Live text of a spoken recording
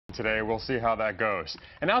Today, we'll see how that goes.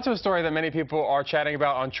 And now to a story that many people are chatting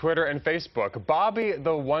about on Twitter and Facebook. Bobbie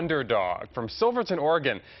the Wonder Dog from Silverton,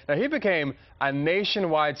 Oregon. Now, he became a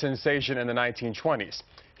nationwide sensation in the 1920s.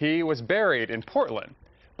 He was buried in Portland.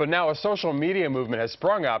 But now a social media movement has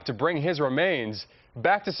sprung up to bring his remains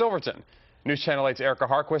back to Silverton. News Channel 8's Erica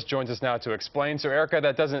Harquist joins us now to explain. So, Erica,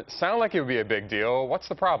 that doesn't sound like it would be a big deal. What's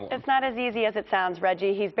the problem? It's not as easy as it sounds,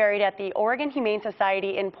 Reggie. He's buried at the Oregon Humane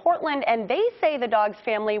Society in Portland, and they say the dog's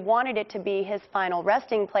family wanted it to be his final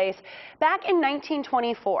resting place. Back in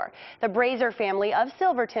 1924, the Brazier family of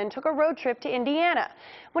Silverton took a road trip to Indiana.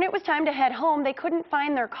 When it was time to head home, they couldn't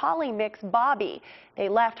find their collie mix, Bobbie. They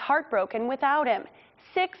left heartbroken without him.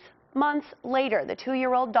 6 months later, the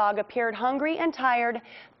 2-year-old dog appeared hungry and tired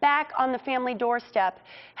back on the family doorstep,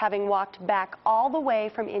 having walked back all the way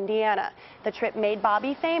from Indiana. The trip made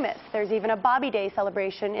Bobbie famous. There's even a Bobbie Day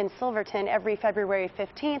celebration in Silverton every February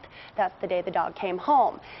 15th. That's the day the dog came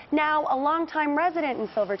home. Now, a longtime resident in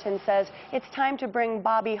Silverton says it's time to bring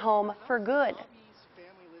Bobbie home for good.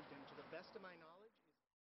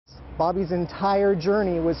 Bobbie's entire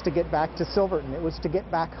journey was to get back to Silverton. It was to get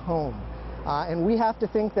back home. And we have to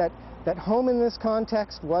think that home in this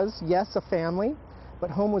context was, yes, a family, but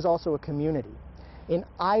home was also a community. In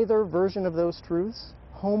either version of those truths,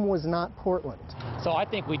 home was not Portland. So I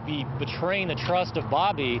think we'd be betraying the trust of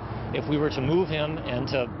Bobbie if we were to move him and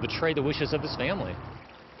to betray the wishes of his family.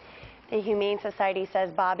 The Humane Society says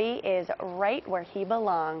Bobbie is right where he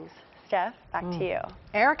belongs. Steph, back to you.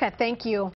 Erica, thank you.